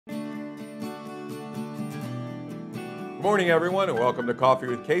Good morning, everyone, and welcome to Coffee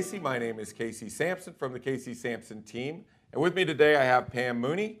with Casey. My name is Casey Samson from the Casey Samson Team. And with me today, I have Pam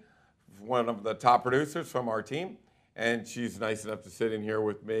Mooney, one of the top producers from our team. And she's nice enough to sit in here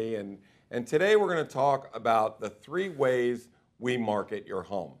with me. And today we're going to talk about the 3 ways we market your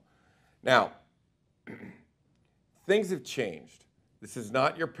home. Now, things have changed. This is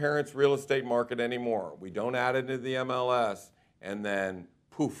not your parents' real estate market anymore. We don't add it to the MLS and then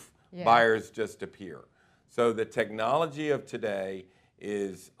poof, buyers just appear. So the technology of today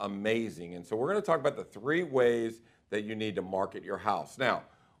is amazing. And so we're going to talk about the 3 ways that you need to market your house. Now,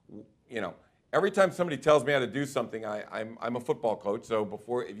 you know, every time somebody tells me how to do something, I'm a football coach. So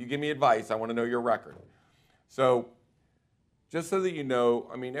if you give me advice, I want to know your record. So just so that you know,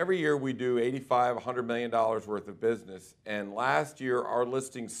 I mean, every year we do $85, $100 million worth of business. And last year, our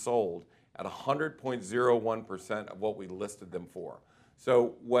listings sold at 100.01% of what we listed them for.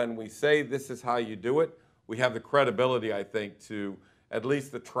 So when we say this is how you do it, we have the credibility, I think, to at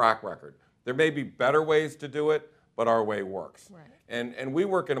least the track record. There may be better ways to do it, but our way works. Right. And we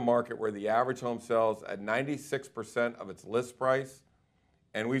work in a market where the average home sells at 96% of its list price,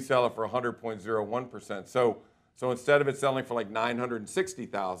 and we sell it for 100.01%. So instead of it selling for like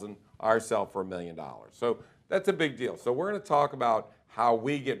 $960,000, ours sell for $1 million. So that's a big deal. So we're going to talk about how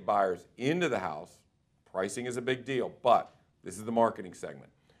we get buyers into the house. Pricing is a big deal, but this is the marketing segment.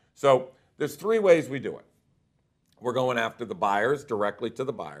 So there's 3 ways we do it. We're going after the buyers, directly to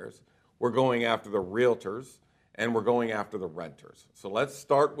the buyers. We're going after the realtors, and we're going after the renters. So let's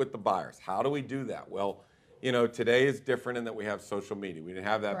start with the buyers. How do we do that? Well, you know, today is different in that we have social media. We didn't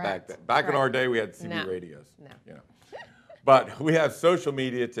have that back then. Back in our day, we had CB radios. No. You know. But we have social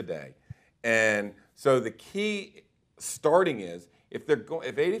media today. And so the key starting is, if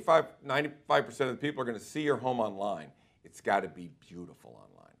 85, 95% of the people are going to see your home online, it's got to be beautiful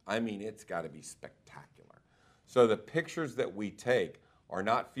online. I mean, it's got to be spectacular. So the pictures that we take are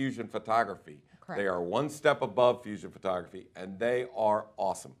not fusion photography. Correct. They are one step above fusion photography, and they are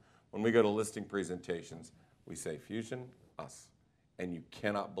awesome. When we go to listing presentations, we say fusion, us, and you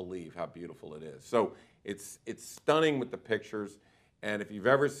cannot believe how beautiful it is. So it's stunning with the pictures, and if you've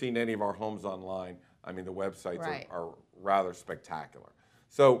ever seen any of our homes online, I mean, the websites are rather spectacular.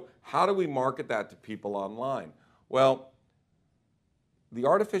 So how do we market that to people online? Well, the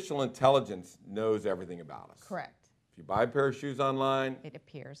artificial intelligence knows everything about us. Correct. If you buy a pair of shoes online, it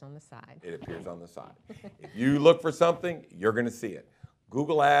appears on the side. It appears on the side. If you look for something, you're going to see it.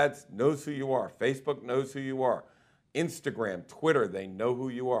 Google Ads knows who you are. Facebook knows who you are. Instagram, Twitter, they know who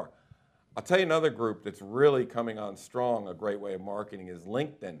you are. I'll tell you another group that's really coming on strong, a great way of marketing is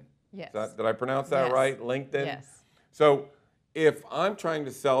LinkedIn. Yes. Did I pronounce that right? LinkedIn? Yes. So if I'm trying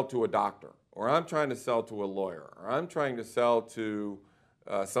to sell to a doctor, or I'm trying to sell to a lawyer, or I'm trying to sell to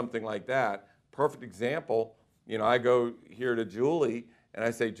something like that, perfect example, you know, I go here to Julie, and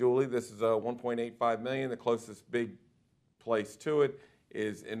I say, Julie, this is a $1.85 million. The closest big place to it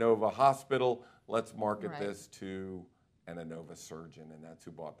is Inova Hospital. Let's market this to an Inova surgeon, and that's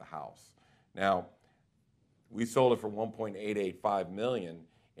who bought the house. Now, we sold it for $1.885 million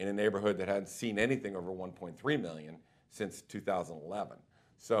in a neighborhood that hadn't seen anything over $1.3 million since 2011.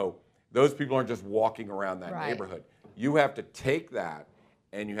 So those people aren't just walking around that neighborhood. You have to take that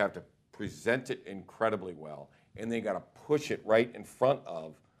and you have to present it incredibly well, and then you got to push it right in front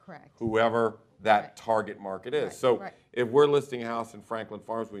of whoever that target market is. So if we're listing a house in Franklin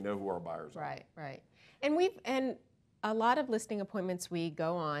Farms, we know who our buyers are. Right. And a lot of listing appointments we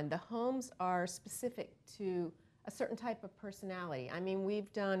go on, the homes are specific to a certain type of personality. I mean,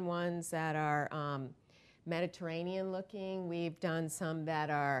 we've done ones that are Mediterranean looking. We've done some that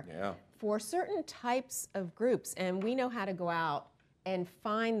are for certain types of groups, and we know how to go out and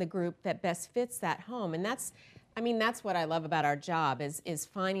find the group that best fits that home. And that's what I love about our job is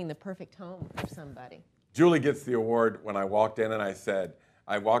finding the perfect home for somebody. Julie gets the award when I walked in, and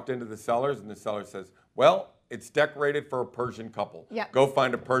I walked into the sellers, and the seller says, well, it's decorated for a Persian couple. Go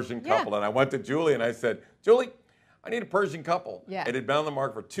find a Persian couple. And I went to Julie and I said, Julie, I need a Persian couple. It had been on the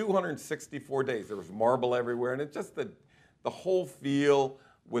market for 264 days. There was marble everywhere, and it just the whole feel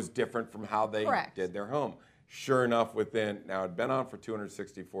was different from how they did their home. Sure enough, now it'd been on for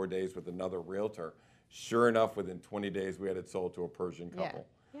 264 days with another realtor. Sure enough, within 20 days, we had it sold to a Persian couple.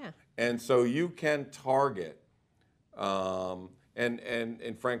 And so you can target, and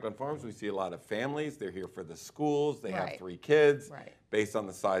in Franklin Farms, we see a lot of families. They're here for the schools. They have 3 kids. Based on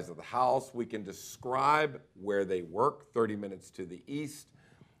the size of the house, we can describe where they work, 30 minutes to the east.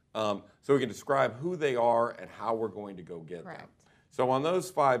 So we can describe who they are and how we're going to go get them. So on those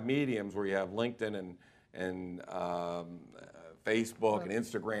 5 mediums where you have LinkedIn and Facebook and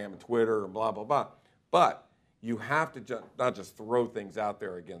Instagram and Twitter and blah, blah, blah, but you have to not just throw things out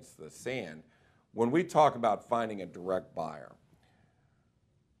there against the sand. When we talk about finding a direct buyer,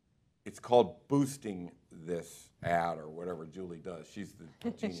 it's called boosting this ad or whatever Julie does. She's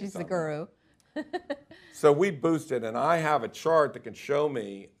the genius. She's the guru. So we boosted, and I have a chart that can show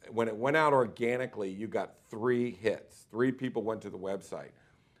me when it went out organically, you got 3 hits. 3 people went to the website.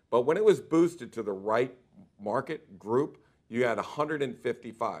 But when it was boosted to the right market group, you had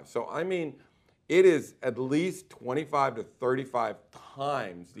 155. So I mean, it is at least 25 to 35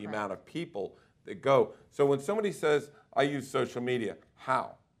 times the amount of people that go. So when somebody says, I use social media,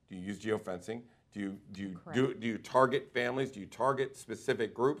 how? Do you use geofencing? Do you target families? Do you target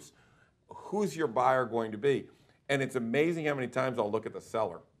specific groups? Who's your buyer going to be? And it's amazing how many times I'll look at the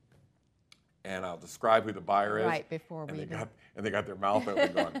seller and I'll describe who the buyer is. Right, before we and they got their mouth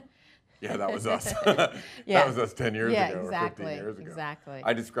open going, yeah, that was us. That was us 10 years ago or 15 years ago. Exactly.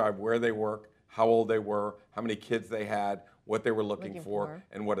 I described where they work, how old they were, how many kids they had, what they were looking for,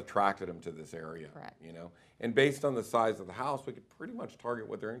 and what attracted them to this area. Correct. You know, and based on the size of the house, we could pretty much target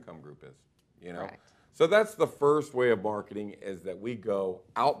what their income group is. You know, Correct. So that's the first way of marketing, is that we go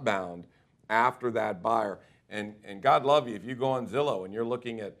outbound after that buyer. And God love you if you go on Zillow and you're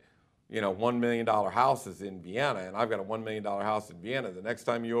looking at, you know, $1 million houses in Vienna, and I've got a $1 million house in Vienna. The next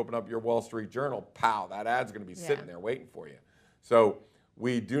time you open up your Wall Street Journal, pow, that ad's going to be sitting there waiting for you. So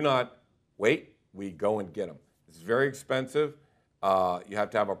we do not wait. We go and get them. It's very expensive. You have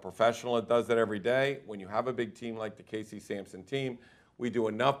to have a professional that does that every day. When you have a big team like the Casey Samson team, we do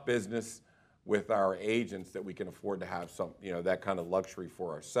enough business with our agents that we can afford to have some, you know, that kind of luxury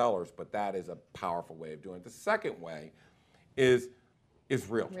for our sellers. But that is a powerful way of doing it. The second way is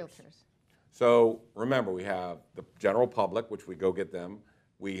realtors. So remember, we have the general public, which we go get them.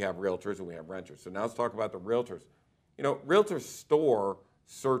 We have realtors and we have renters. So now let's talk about the realtors. You know, realtors store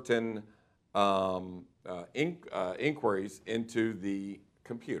certain inquiries into the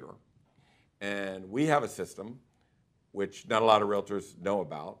computer. And we have a system, which not a lot of realtors know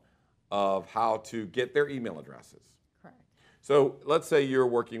about, of how to get their email addresses. Correct. So let's say you're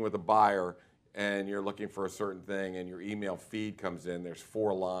working with a buyer and you're looking for a certain thing, and your email feed comes in. There's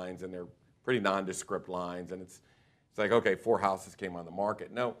 4 lines, and they're pretty nondescript lines, and it's like, okay, 4 houses came on the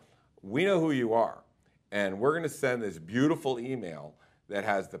market. No, we know who you are, and we're going to send this beautiful email that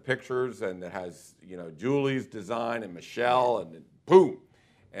has the pictures and that has, you know, Julie's design and Michelle, and boom,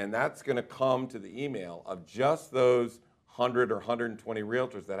 and that's going to come to the email of just those 100 or 120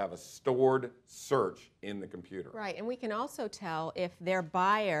 realtors that have a stored search in the computer. Right, and we can also tell if their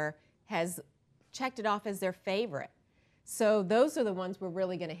buyer has checked it off as their favorite. So those are the ones we're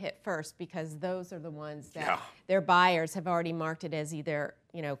really going to hit first, because those are the ones that their buyers have already marked it as either,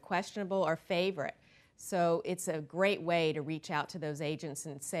 you know, questionable or favorite. So it's a great way to reach out to those agents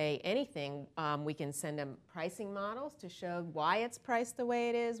and say anything. We can send them pricing models to show why it's priced the way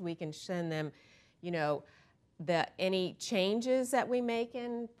it is. We can send them, you know, any changes that we make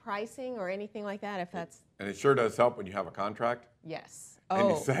in pricing or anything like that, if that's... And it sure does help when you have a contract. Yes.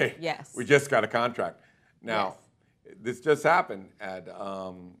 And you say, yes, we just got a contract. Now, this just happened at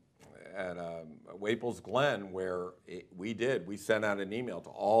Waples Glen, where we sent out an email to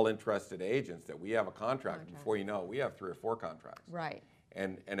all interested agents that we have a contract. Before you know it, we have 3 or 4 contracts. Right.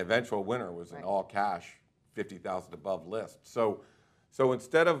 And an eventual winner was an all cash, 50,000 above list. So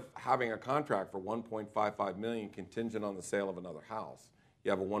instead of having a contract for $1.55 million contingent on the sale of another house,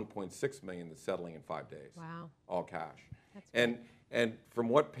 you have a $1.6 million that's settling in 5 days. Wow. All cash. That's And from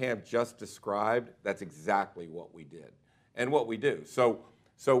what Pam just described, that's exactly what we did and what we do.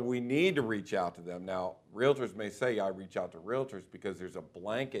 So we need to reach out to them. Now, realtors may say, I reach out to realtors because there's a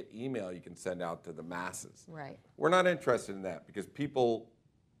blanket email you can send out to the masses. Right. We're not interested in that because people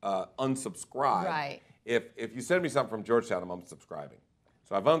unsubscribe. Right. If you send me something from Georgetown, I'm unsubscribing.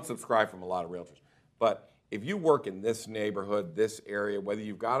 So I've unsubscribed from a lot of realtors. But if you work in this neighborhood, this area, whether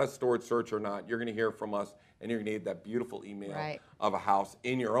you've got a stored search or not, you're going to hear from us, and you're going to need that beautiful email of a house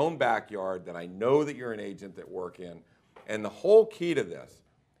in your own backyard that I know that you're an agent that work in. And the whole key to this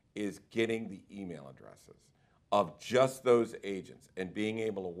is getting the email addresses of just those agents and being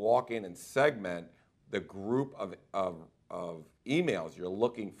able to walk in and segment the group of emails you're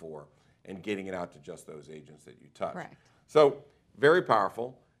looking for and getting it out to just those agents that you touch. Correct. So very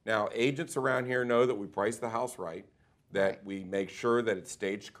powerful. Now, agents around here know that we price the house right, that we make sure that it's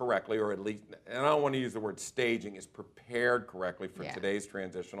staged correctly, or at least, and I don't want to use the word staging, is prepared correctly for today's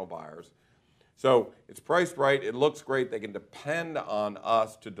transitional buyers. So it's priced right, it looks great, they can depend on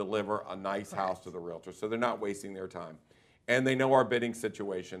us to deliver a nice house to the realtor, so they're not wasting their time. And they know our bidding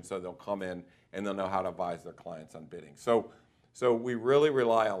situation, so they'll come in and they'll know how to advise their clients on bidding. So So we really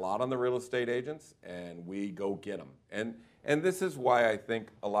rely a lot on the real estate agents, and we go get them. And this is why I think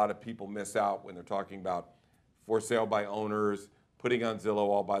a lot of people miss out when they're talking about for sale by owners, putting on Zillow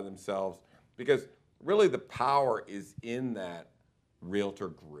all by themselves, because really the power is in that realtor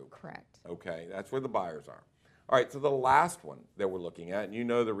group. Correct. Okay, that's where the buyers are. All right, so the last one that we're looking at, and you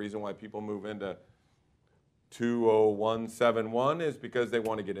know the reason why people move into 20171 is because they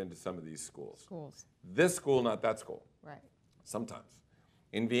want to get into some of these schools. This school, not that school. Right. Sometimes.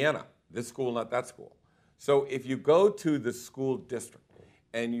 In Vienna, this school, not that school. So if you go to the school district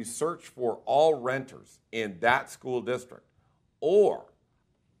and you search for all renters in that school district, or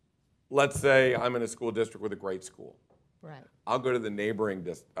let's say I'm in a school district with a great school. Right. I'll go to the neighboring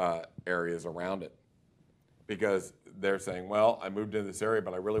areas around it because they're saying, well, I moved into this area,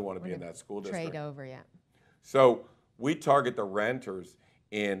 but I really want to be in that school district. Trade over, yeah. So we target the renters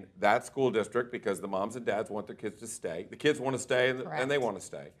in that school district because the moms and dads want their kids to stay. The kids want to stay, and they want to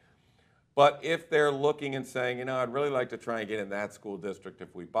stay. But if they're looking and saying, you know, I'd really like to try and get in that school district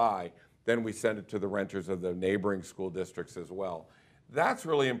if we buy, then we send it to the renters of the neighboring school districts as well. That's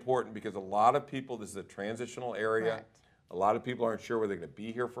really important because a lot of people, this is a transitional area. Correct. A lot of people aren't sure whether they're going to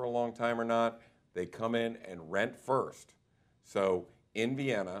be here for a long time or not. They come in and rent first. So in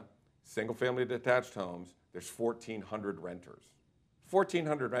Vienna, single-family detached homes, there's 1,400 renters.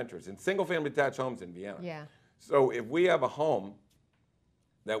 1,400 renters in single-family detached homes in Vienna. Yeah. So if we have a home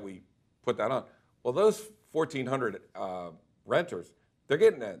that we put that on, well, those 1,400 renters, they're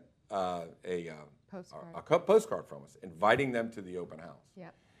getting a postcard from us, inviting them to the open house.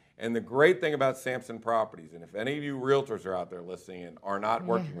 Yep. And the great thing about Samson Properties, and if any of you realtors are out there listening and are not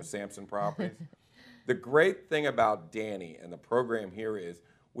working with Samson Properties, the great thing about Danny and the program here is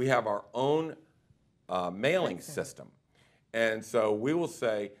we have our own mailing system. And so we will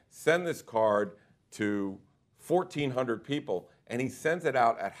say, send this card to 1,400 people, and he sends it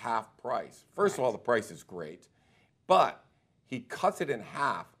out at half price. First of all, the price is great, but he cuts it in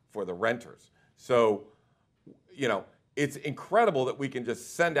half for the renters. So, you know, it's incredible that we can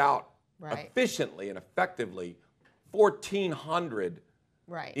just send out efficiently and effectively 1,400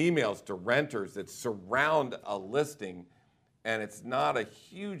 emails to renters that surround a listing, and it's not a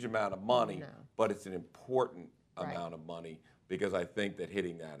huge amount of money, but it's an important amount of money because I think that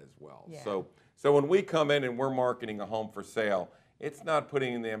hitting that as well. Yeah. So when we come in and we're marketing a home for sale, it's not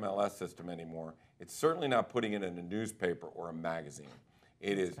putting in the MLS system anymore. It's certainly not putting it in a newspaper or a magazine.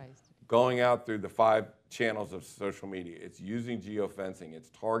 It is going out through the 5 channels of social media. It's using geofencing.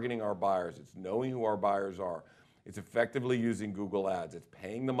 It's targeting our buyers. It's knowing who our buyers are. It's effectively using Google Ads. It's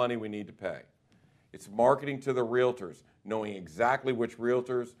paying the money we need to pay. It's marketing to the realtors, knowing exactly which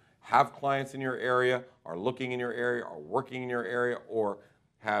realtors have clients in your area, are looking in your area, are working in your area, or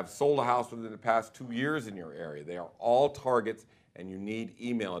have sold a house within the past 2 years in your area. They are all targets, and you need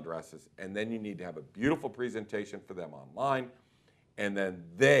email addresses. And then you need to have a beautiful presentation for them online. And then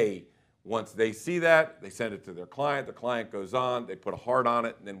once they see that, they send it to their client. The client goes on, they put a heart on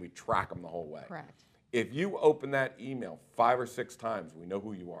it, and then we track them the whole way. Correct. If you open that email 5 or 6 times, we know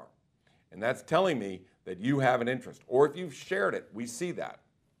who you are. And that's telling me that you have an interest. Or if you've shared it, we see that.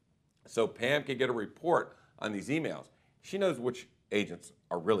 So Pam can get a report on these emails. She knows which agents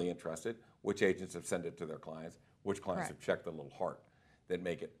are really interested, which agents have sent it to their clients, which clients have checked the little heart that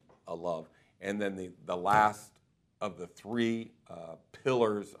make it a love. And then the last of the 3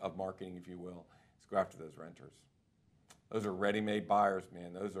 pillars of marketing, if you will, is go after those renters. Those are ready-made buyers,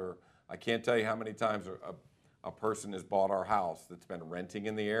 man. Those are, I can't tell you how many times a person has bought our house that's been renting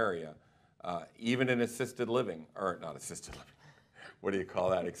in the area, even in assisted living, or not assisted living. What do you call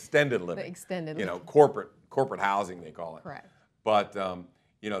that? Extended living. The extended living. living. Corporate housing, they call it. Correct. But,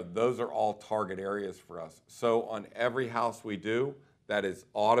 you know, those are all target areas for us. So on every house we do, that is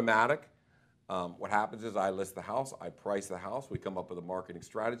automatic. What happens is I list the house, I price the house, we come up with a marketing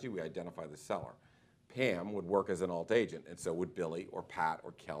strategy, we identify the seller. Pam would work as an alt agent, and so would Billy or Pat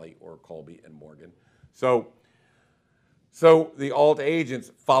or Kelly or Colby and Morgan. So the alt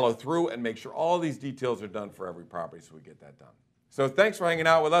agents follow through and make sure all these details are done for every property so we get that done. So thanks for hanging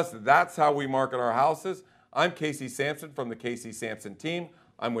out with us. That's how we market our houses. I'm Casey Samson from the Casey Samson Team.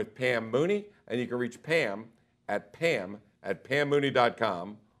 I'm with Pam Mooney, and you can reach Pam at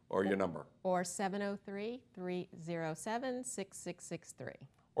pam@pammooney.com or your number. Or 703-307-6663.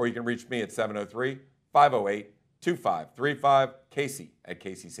 Or you can reach me at 703-508-2535,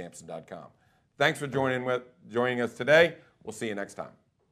 Casey@caseysamson.com. Thanks for joining us today. We'll see you next time.